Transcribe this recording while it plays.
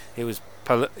It was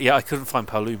I couldn't find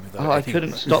Palumu though. Oh, I Anyway.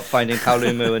 couldn't stop finding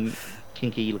Paolumu and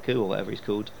Kinky Laku or whatever he's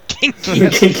called. Kinky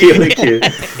Laku.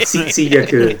 Tzitzi Ya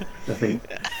Ku, I think.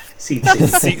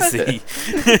 Tzitzi.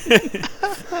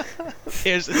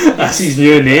 Tzitzi. That's his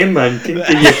new name, man.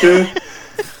 Kinky Ya Ku.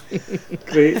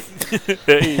 Great.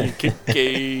 Hey,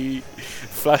 Kinky.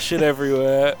 Flashing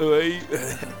everywhere.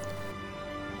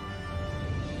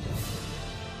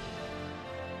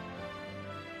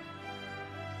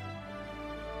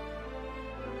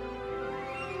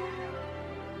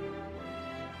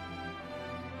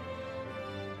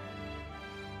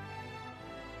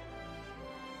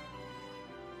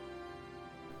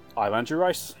 I'm Andrew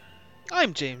Rice.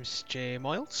 I'm James J.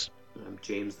 Miles. I'm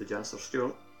James the Jasser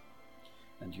Stewart.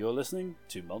 And you're listening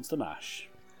to Monster Mash.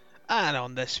 And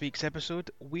on this week's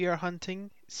episode, we are hunting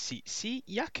Tzitzi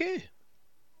Ya Ku.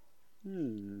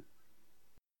 Monster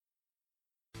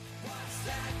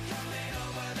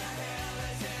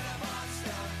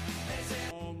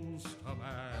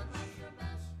Mash.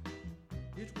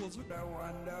 It was a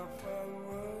wonderful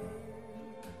world.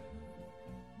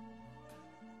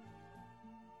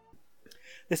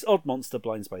 This odd monster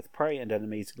blinds both prey and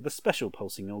enemies with a special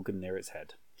pulsing organ near its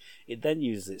head. It then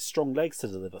uses its strong legs to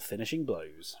deliver finishing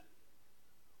blows.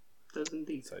 Does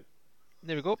indeed. So,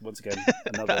 there we go. Once again,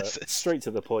 another straight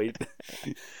to the point.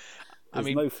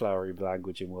 There's no flowery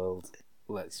language in world.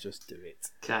 Let's just do it.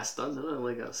 Cast done, isn't it?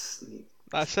 Like that's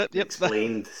it. Yep.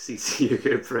 Explained Tzitzi Ya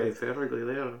Ku pretty perfectly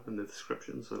there in the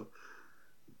description. So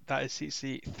that is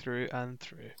Tzitzi through and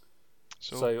through.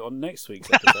 So on next week's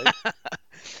episode,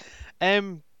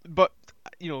 but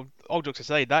all jokes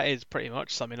aside, that is pretty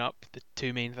much summing up the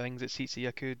two main things that Tzitzi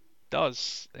Ya Ku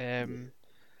does.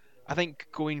 I think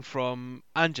going from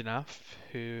Anjanath,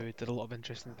 who did a lot of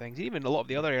interesting things, even a lot of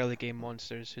the other early game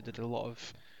monsters who did a lot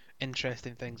of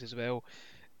interesting things as well,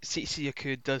 Tzitzi Ya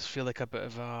Ku does feel like a bit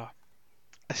of a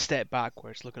step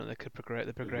backwards, looking at the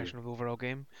progression of the overall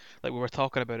game. Like we were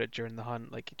talking about it during the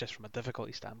hunt, like just from a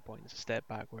difficulty standpoint, it's a step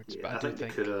backwards. yeah, but I think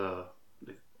they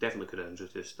definitely could have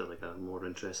introduced like a more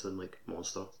interesting like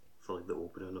monster for like the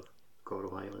opening of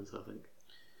Coral Highlands. I think.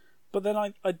 But then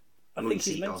I think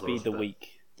he's meant to be the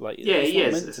weak. Like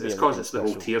it's because it's the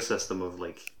whole tier system of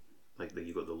like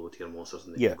you've got the low tier monsters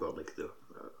and then you've got like the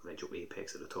eventual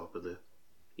apex at the top of the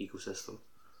ecosystem.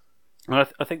 And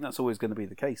I think that's always going to be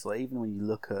the case. Like even when you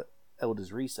look at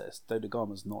Elder's Recess,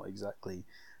 Dodogama's not exactly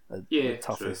the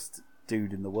toughest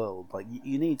dude in the world. Like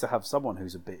you need to have someone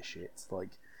who's a bit shit.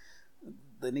 Like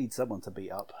they need someone to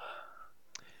beat up.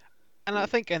 And I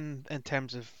think in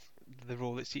terms of the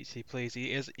role that Tzitzi plays,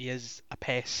 he is a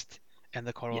pest in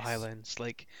the Coral Highlands.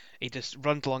 Like he just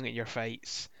runs along at your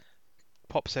fights,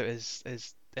 pops out his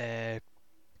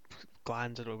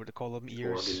glands, I don't know what to call them,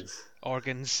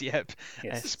 organs, yep,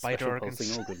 spider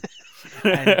organs,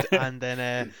 and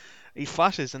then he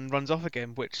flashes and runs off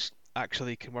again, which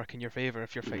actually can work in your favour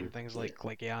if you're fighting things like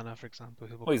Legiana, for example.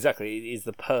 Well, exactly. It is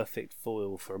the perfect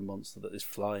foil for a monster that is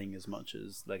flying as much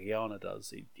as Legiana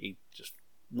does. He just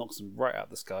knocks him right out of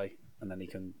the sky, and then he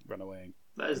can run away.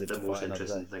 That is the most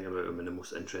interesting thing about him, and the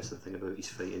most interesting thing about his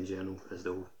fight in general is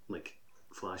the whole like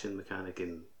flashing mechanic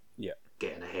and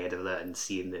getting ahead of that and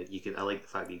seeing that you can. I like the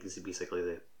fact that you can see basically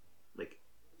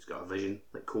he's got a vision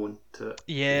like cone to it.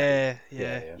 Yeah.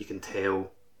 You can tell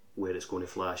where it's going to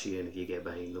flash you, and if you get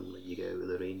behind them, like, you get out of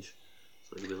the range.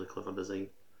 So it's a really clever design.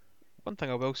 One thing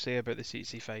I will say about the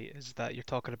Tzitzi fight is that you're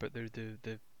talking about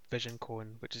the vision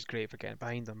cone, which is great for getting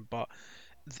behind them, but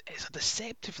it's a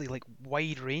deceptively like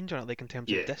wide range on it, like in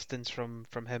terms of distance from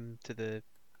him to the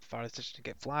farthest distance to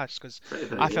get flashed. Because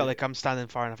I felt like I'm standing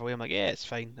far enough away. I'm like, yeah, it's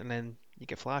fine, and then you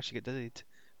get flashed, you get dizzied,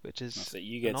 which is so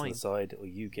you get annoying. to the side or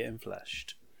you get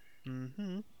flashed.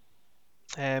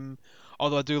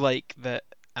 Although I do like that,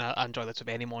 and I enjoy this with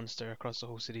any monster across the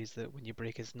whole series, that when you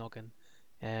break his noggin,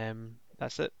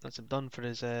 that's it. That's him done for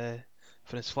his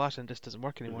flash, and it just doesn't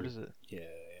work anymore, does it? Yeah.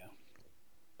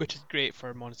 Which is great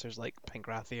for monsters like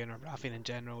Pangrathian or Rathian in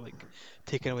general, like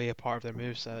taking away a part of their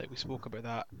moveset. We spoke about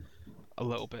that a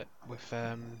little bit with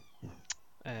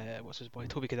what's his boy,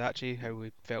 Toby Kadachi, how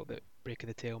we felt that breaking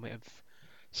the tail might have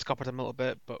scuppered him a little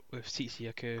bit, but with Tzitzi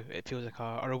Ya Ku, it feels like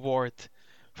a reward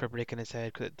for breaking his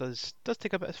head, because it does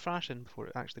take a bit of thrashing before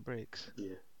it actually breaks.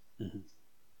 Yeah.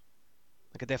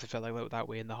 Like I definitely felt like that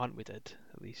way in the hunt we did,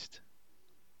 at least.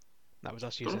 That was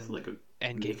us using endgame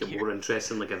make it gear. more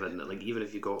interesting, like if it, like even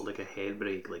if you got like a head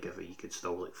break, like if you could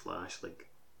still like flash, like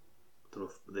I don't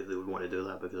know if they would want to do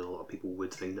that, because a lot of people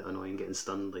would find it annoying getting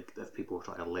stunned. Like if people were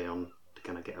trying to learn to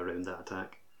kind of get around that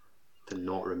attack, to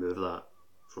not remove that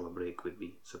from a break would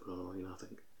be super annoying. I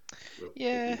think.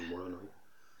 Yeah. Even more annoying.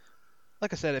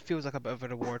 like I said, it feels like a bit of a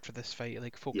reward for this fight.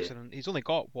 Like focusing on, he's only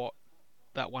got what,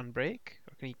 that one break,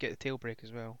 or can he get the tail break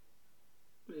as well?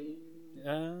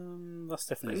 That's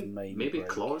definitely his main maybe break.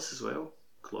 claws as well.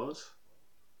 Claws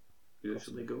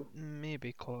usually go.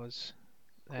 Maybe claws.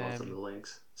 Claws on the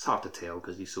legs. It's hard to tell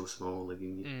because he's so small. Like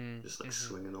you just like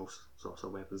swinging all sorts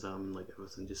of weapons at him, and like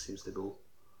everything just seems to go.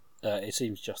 It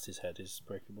seems just his head is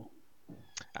breakable.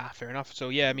 Fair enough. So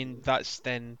yeah, I mean that's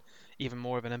then even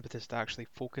more of an impetus to actually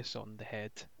focus on the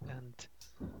head and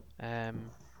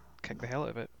kick the hell out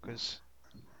of it, because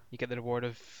you get the reward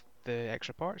of the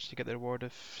extra parts, you get the reward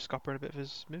of scuppering a bit of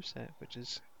his moveset, which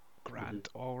is grand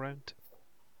all round.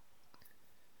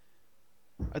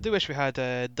 I do wish we had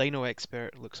a dino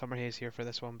expert Luke Summerhays here for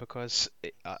this one, because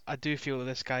I do feel that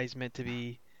this guy's meant to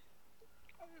be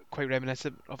quite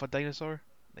reminiscent of a dinosaur.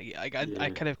 Like, I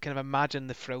kind of imagine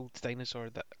the frilled dinosaur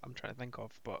that I'm trying to think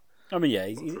of, but I mean, yeah,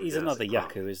 he's another Ya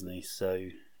Ku, isn't he? So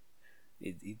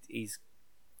he's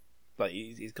got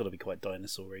to be quite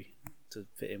dinosaur-y to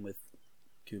fit in with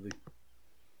Kulu.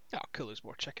 oh, Kulu's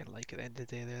more chicken-like at the end of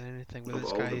the day than anything with But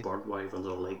this all guy. the bird wyverns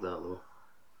are like that though.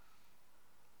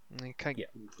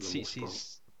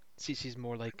 Tzitzi's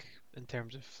more like, in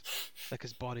terms of like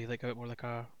his body, like a bit more like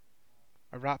a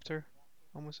raptor,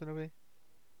 almost in a way.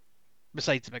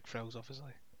 Besides the big frills,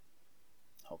 obviously.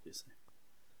 Obviously.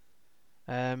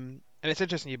 And it's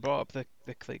interesting you brought up the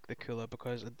Kula,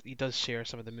 because he does share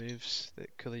some of the moves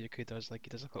that Kula Yaku does. Like he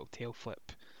does a little tail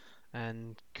flip,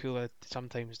 and Kula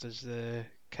sometimes does the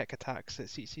kick attacks that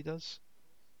Tzitzi does.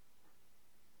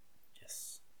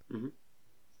 Yes.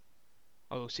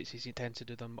 Although Tzitzi tends to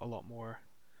do them a lot more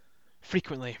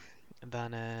frequently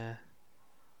than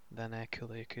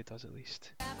Kula Yaku does, at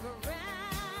least.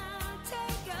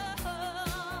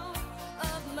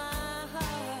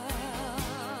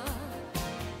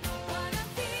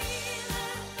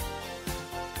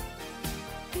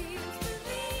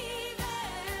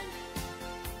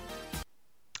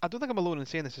 I don't think I'm alone in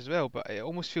saying this as well, but it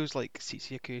almost feels like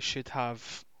Tzitzi Ya Ku should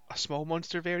have a small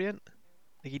monster variant.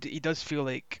 Like he does feel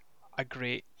like a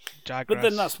great Jagras. But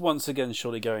then that's once again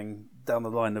surely going down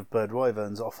the line of bird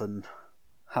wyverns often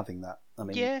having that. I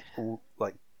mean, all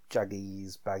like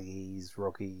Jaggies, Baggies,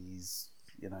 Roggies,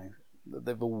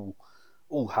 they've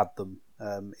all had them.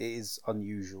 It is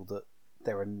unusual that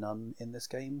there are none in this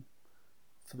game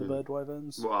for the bird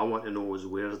wyverns. What I want to know is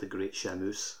where's the great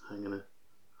Shamus hanging out?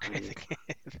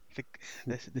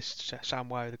 the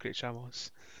Shamwow, the Great Shamos.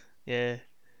 Yeah,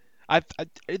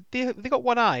 they got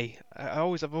one eye.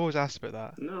 I've always asked about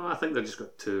that. No, I think they've just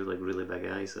got two like really big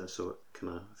eyes, so it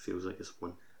kind of feels like it's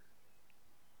one.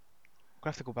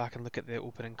 We'll have to go back and look at the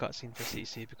opening cutscene for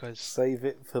CC, because save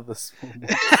it for the small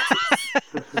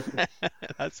monsters.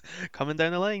 That's coming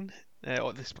down the line.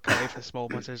 This can't wait for the small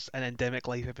monsters, an endemic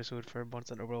life episode for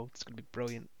Monster Hunter World. It's going to be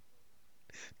brilliant.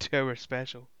 2-hour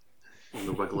special. On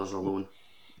the Wigglers alone.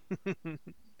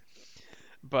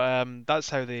 But that's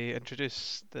how they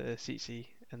introduce the Tzitzi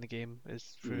in the game,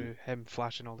 is through him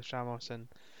flashing all the Shamos and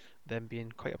them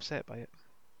being quite upset by it.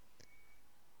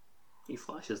 He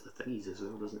flashes the thingies as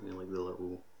well, doesn't he? Like the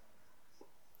little,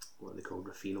 what are they called,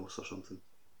 Raffinos or something?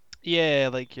 Yeah,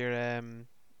 like your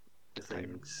the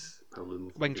things,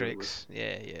 wing drakes.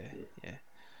 Yeah.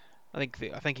 I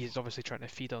think he's obviously trying to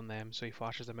feed on them, so he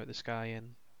flashes them out the sky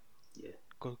and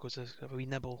goes a wee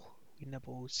nibble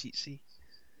Tzitzi.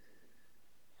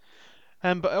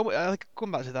 But I like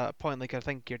going back to that point. Like I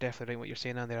think you're definitely right in what you're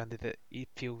saying, Andy. That it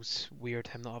feels weird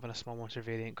him not having a small monster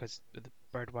variant because of the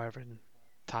bird wyvern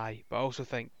tie. But I also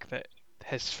think that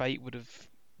his fight would have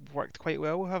worked quite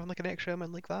well having like an extra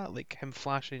element like that, like him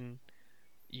flashing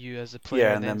you as a player.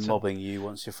 Yeah, and then mobbing you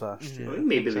once you're flashed. I think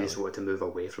maybe they just want to move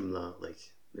away from that. Like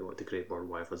they want to create bird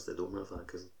wyverns that don't have that,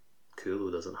 because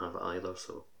Kulu doesn't have it either.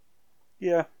 So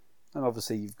yeah, and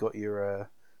obviously you've got your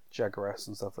Jagras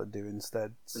and stuff that do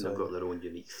instead. And they've got their own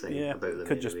unique thing about them.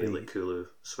 Could just be like Kulu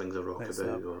swings a rock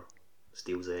about or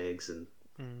steals eggs, and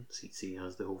Tzitzi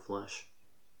has the whole flash.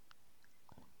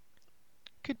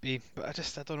 Could be, but I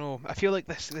don't know. I feel like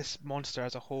this monster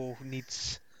as a whole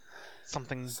needs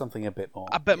something a bit more.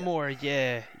 More,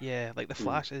 yeah. Like the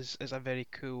flash is a very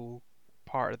cool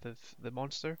part of the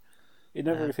monster. It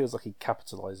never really feels like he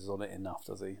capitalizes on it enough,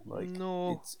 does he? Like,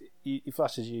 no. He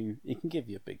flashes you. He can give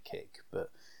you a big kick,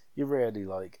 but you're rarely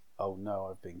like, oh no,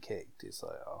 I've been kicked. It's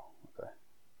like, oh, okay.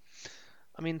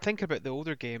 I mean, think about the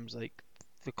older games. Like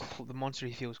the monster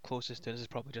he feels closest to, this is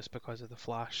probably just because of the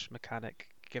flash mechanic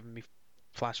giving me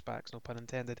flashbacks, no pun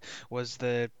intended, was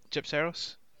the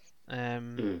Gypceros.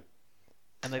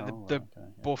 and like Oh, they're okay, yeah.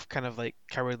 both kind of like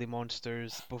cowardly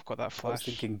monsters. Both got that I was flash.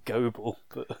 thinking Goebel,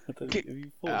 but I don't think have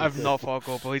you fought I've with not Goebel?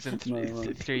 fought Goebel. He's in No,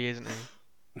 no. 3, isn't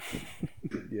he?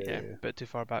 Yeah. A bit too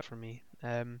far back for me.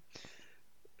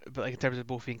 But like in terms of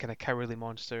both being kind of cowardly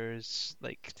monsters,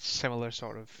 like similar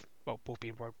sort of, well, both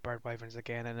being bird wyverns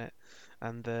again in it,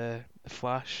 and the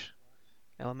flash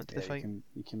element to the Yeah, fight.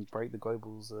 you can break the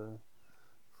Goebel's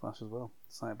flash as well.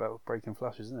 Something about breaking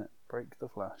flashes, isn't it? Break the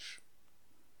flash.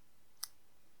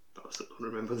 I don't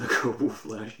remember the Goebel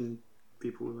flashing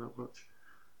people that much.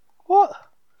 What?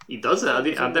 He does it. I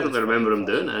It's always definitely remember him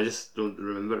fucking doing it. I just don't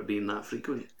remember it being that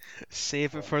frequent.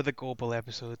 Save it for the Goebel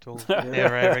episode. We'll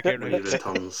never ever get When he round to it.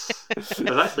 returns.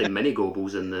 There's actually mini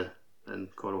Goebels in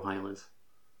Coral Highlands.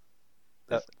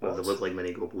 Well, they look like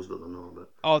mini Goebels, but they're not.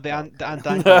 But Oh, the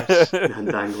Andanglers.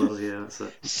 and danglers, yeah, that's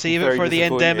it. Save it Very for the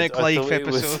disappointed. endemic I life thought it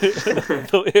was- episode. I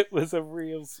thought it was a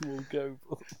real small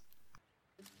Goebel.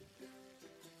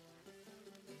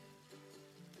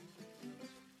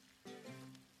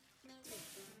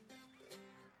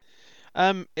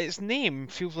 Its name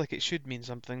feels like it should mean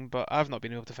something, but I've not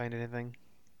been able to find anything.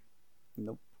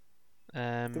 Nope.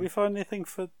 Did we I find anything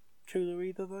for Kulu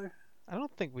either, though?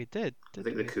 don't think we did. I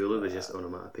think the Kulu was just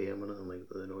onomatopoeia on it, and like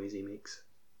the noise he makes.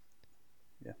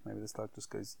 Yeah, maybe this lad just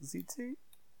goes Tzitzi.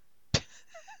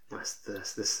 That's the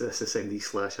sound the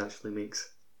slash actually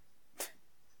makes.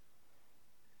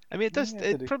 I mean, it does.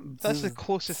 Yeah, That's the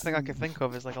closest thing I can think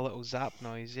of is like a little zap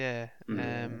noise. Yeah.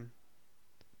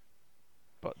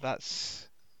 But that's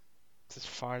as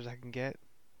far as I can get.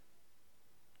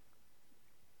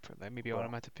 For like maybe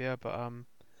onomatopoeia, but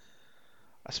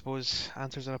I suppose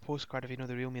answers on a postcard if you know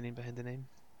the real meaning behind the name.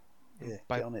 Yeah,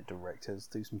 get on it, directors.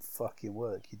 Do some fucking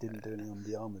work. You didn't do any on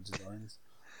the armour designs.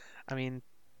 I mean,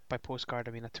 by postcard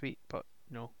I mean a tweet, but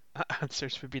no,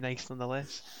 answers would be nice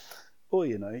nonetheless. Or,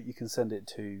 you know, you can send it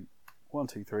to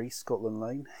 123 Scotland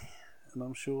Lane, and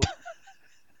I'm sure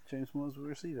James Moores will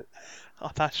receive it. Oh,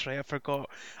 that's right, I forgot.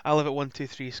 I live at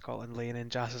 123 Scotland Lane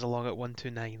and Jazz is along at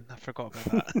 129. I forgot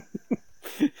about that.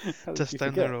 How did Just you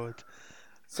down forget? the road.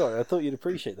 Sorry, I thought you'd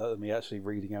appreciate that than me actually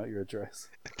reading out your address.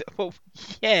 Well,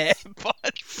 yeah, but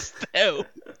still.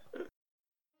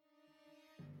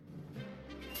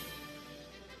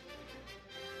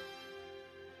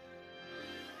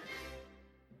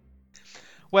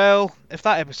 Well, if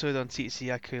that episode on Tzitzi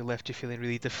Ya Ku left you feeling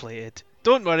really deflated,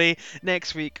 don't worry.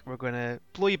 Next week we're going to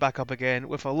blow you back up again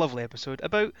with a lovely episode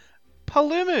about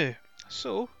Palumu.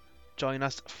 So, join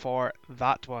us for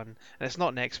that one. And it's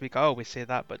not next week, I always say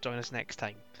that, but join us next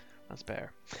time. That's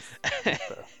better.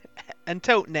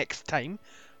 Until next time,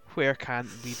 where can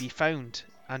we be found,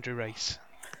 Andrew Rice?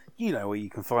 You know where you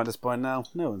can find us by now.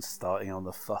 No one's starting on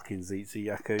the fucking Tzitzi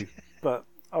Ya Ku, but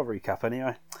I'll recap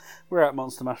anyway. We're at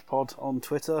Monster Mash Pod on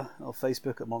Twitter, or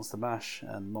Facebook at Monster Mash,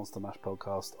 and Monster Mash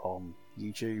Podcast on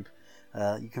YouTube.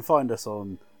 You can find us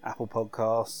on Apple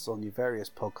Podcasts, on your various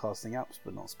podcasting apps,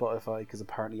 but not Spotify, because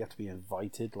apparently you have to be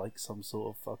invited like some sort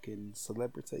of fucking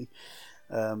celebrity.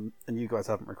 And you guys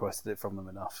haven't requested it from them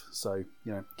enough. So,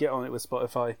 you know, get on it with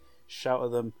Spotify, shout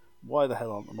at them, why the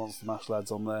hell aren't the Monster Mash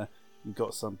lads on there? You've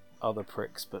got some other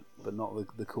pricks, but not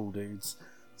the cool dudes.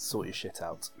 Sort your shit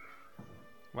out.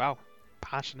 Wow,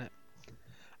 passionate.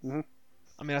 Mm-hmm.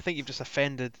 I mean, I think you've just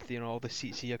offended, all the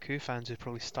Tzitzi Ya Ku fans who're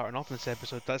probably starting off in this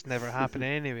episode. That's never happening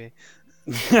anyway.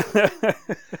 You've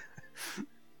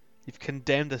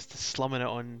condemned us to slumming it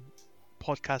on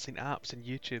podcasting apps and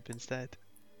YouTube instead.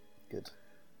 Good.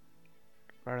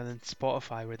 Rather than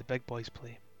Spotify, where the big boys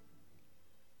play.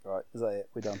 Right, is that it?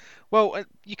 We're done. Well,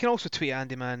 you can also tweet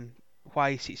Andy Man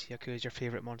why Tzitzi Ya Ku is your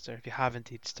favourite monster if you have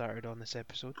indeed started on this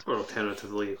episode. Or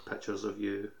alternatively, pictures of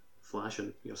you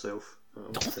flashing yourself.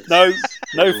 No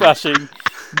flashing.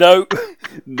 Nope.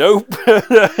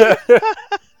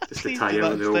 Just to tie in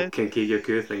with the old Kinky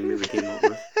Yaku thing that we came up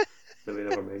with that we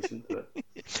never mentioned. But...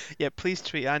 Yeah, please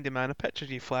tweet Andy Man a picture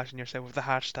of you flashing yourself with the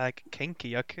hashtag Kinky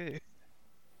Ya Ku.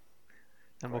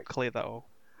 And we'll collate that all.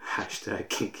 Hashtag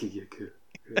Kinky Yaku.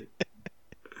 Great.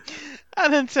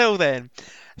 And until then,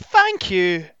 thank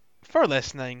you for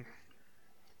listening.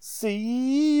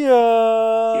 See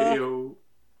ya. Cheerio.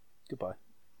 Goodbye.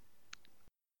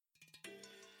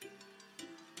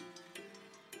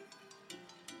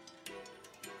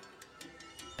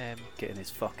 Getting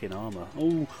his fucking armour.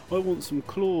 Oh, I want some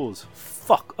claws.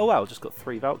 Fuck. Oh wow, just got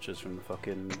 3 vouchers from the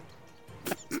fucking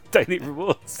daily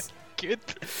rewards. Good.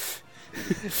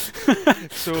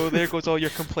 So there goes all your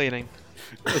complaining.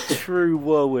 A true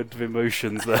whirlwind of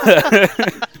emotions there.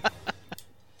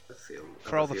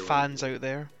 For all the fans out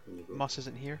there, Muss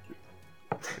isn't here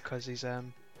because he's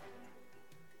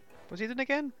what's he doing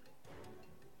again?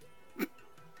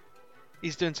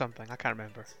 He's doing something. I can't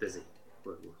remember. He's busy.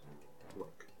 Work.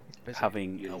 He's busy.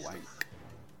 Having a wank.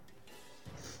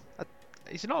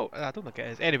 He's not. I don't think it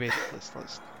is. Anyway, let's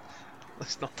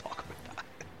not talk about that.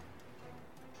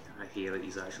 I hear that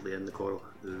he's actually in the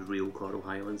real Coral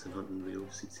Highlands and hunting real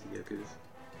Tzitzi Ya Kus.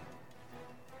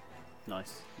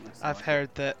 Nice. I've heard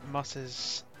that Mus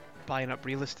is buying up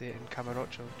real estate in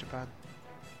Kamurocho, Japan.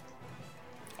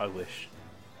 I wish.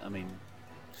 I mean,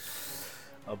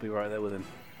 I'll be right there with him.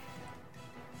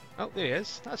 Oh, there he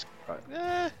is. That's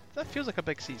Right. that feels like a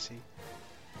big CC.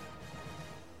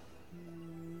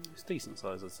 It's decent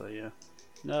size, I'd say, yeah.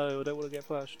 No, I don't want to get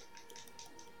flashed.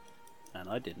 And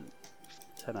I didn't.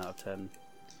 10 out of 10.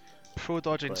 Pro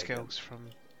dodging Play again. skills from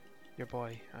your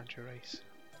boy Andrew Rice.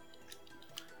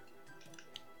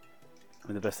 I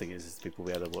mean, the best thing is people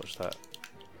will be able to watch that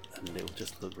and it will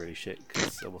just look really shit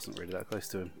because I wasn't really that close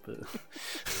to him. But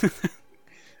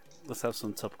let's have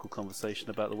some topical conversation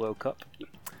about the World Cup.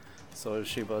 So I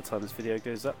assume by the time this video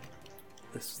goes up,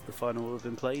 the final will have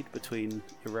been played between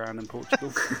Iran and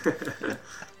Portugal. Do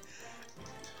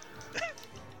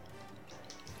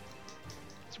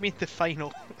you mean the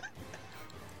final?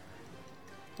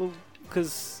 Well,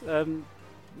 because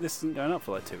this isn't going up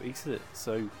for like 2 weeks, is it?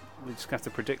 So we just have to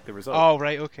predict the result. Oh,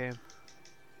 right, okay.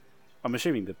 I'm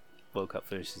assuming the World Cup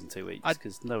finishes in 2 weeks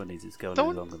because no one needs it to go on don't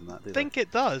any longer than that, do I think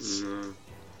it does.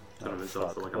 I don't know, it's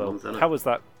off for like a well, month, innit? how was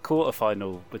that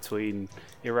quarter-final between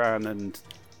Iran and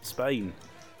Spain?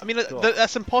 I mean,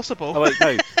 that's impossible. Oh wait,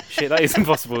 no. Shit, that is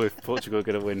impossible if Portugal are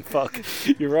going to win. Fuck,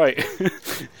 you're right.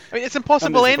 I mean, it's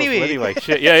impossible anyway. Anyway,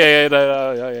 shit, yeah,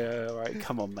 no, right,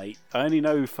 come on, mate. I only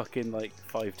know fucking like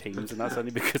 5 teams, and that's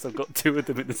only because I've got 2 of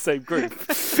them in the same group.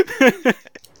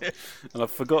 And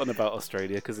I've forgotten about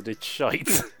Australia because I did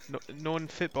shite. Known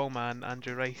football man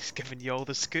Andrew Rice giving you all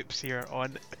the scoops here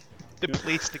on the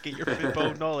place to get your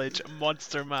football knowledge.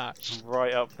 Monster match.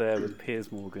 Right up there with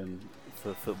Piers Morgan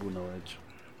for football knowledge.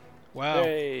 Wow.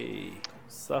 Hey,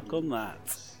 suck on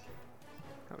that.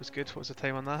 That was good. What was the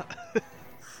time on that?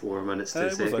 4 minutes, 2 It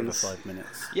was over seconds. 5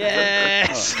 minutes.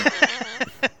 Yes!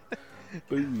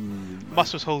 Boom.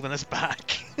 Mus was holding us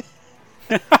back.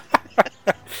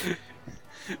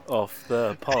 Off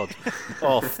the pod.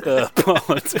 Off the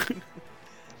pod.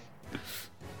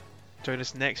 Join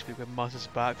us next week when Mus is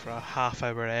back for a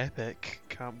half-hour epic.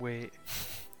 Can't wait. Do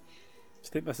you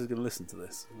think Mess is going to listen to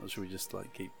this? Or should we just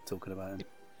like keep talking about him?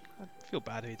 I feel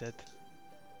bad if he did.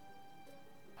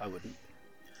 I wouldn't.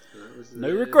 That was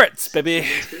No regrets, baby.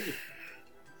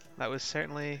 That was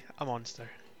certainly a monster.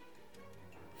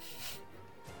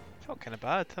 Felt kind of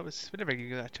bad. We never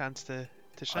got a chance to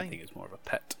I shine. think it's more of a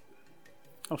pet.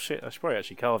 Oh shit, I should probably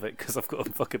actually carve it because I've got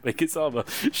to fucking make its armour.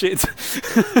 Shit.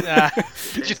 Nah,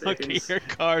 did you not get your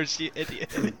cars, you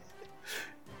idiot?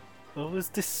 I was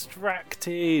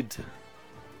distracted.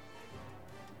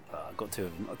 I've got 2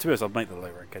 of them. To be honest, I'll make the low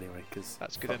rank anyway because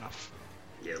That's good enough.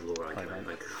 Yeah, low rank and high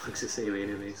rank looks the same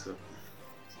anyway, so.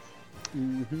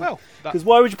 Well, because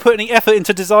why would you put any effort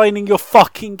into designing your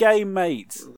fucking game, mate?